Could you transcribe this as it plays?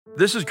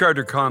This is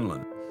Carter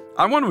Conlon.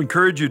 I want to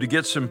encourage you to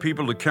get some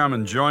people to come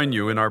and join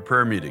you in our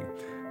prayer meeting.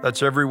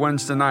 That's every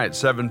Wednesday night,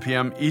 7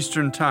 p.m.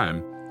 Eastern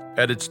Time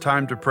at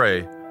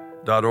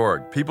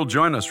itstimetoPray.org. People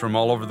join us from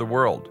all over the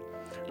world.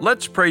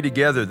 Let's pray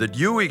together that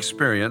you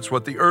experience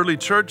what the early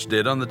church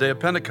did on the day of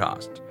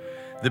Pentecost.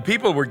 The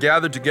people were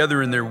gathered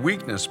together in their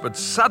weakness, but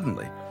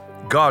suddenly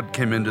God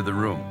came into the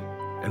room.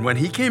 And when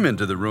He came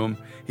into the room,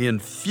 He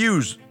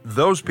infused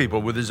those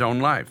people with His own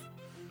life.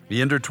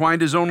 He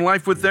intertwined His own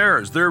life with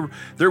theirs.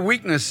 Their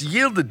weakness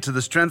yielded to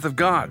the strength of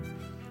God,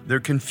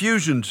 their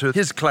confusion to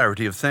His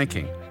clarity of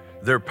thinking,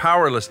 their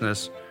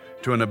powerlessness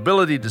to an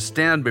ability to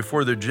stand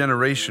before their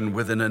generation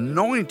with an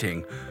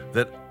anointing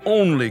that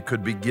only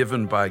could be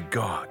given by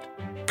God.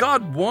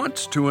 God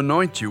wants to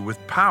anoint you with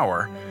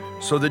power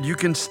so that you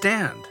can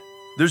stand.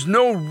 There's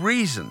no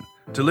reason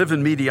to live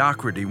in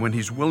mediocrity when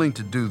He's willing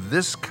to do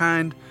this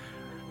kind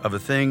of a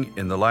thing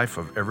in the life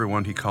of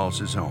everyone He calls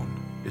His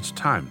own. It's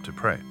time to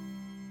pray.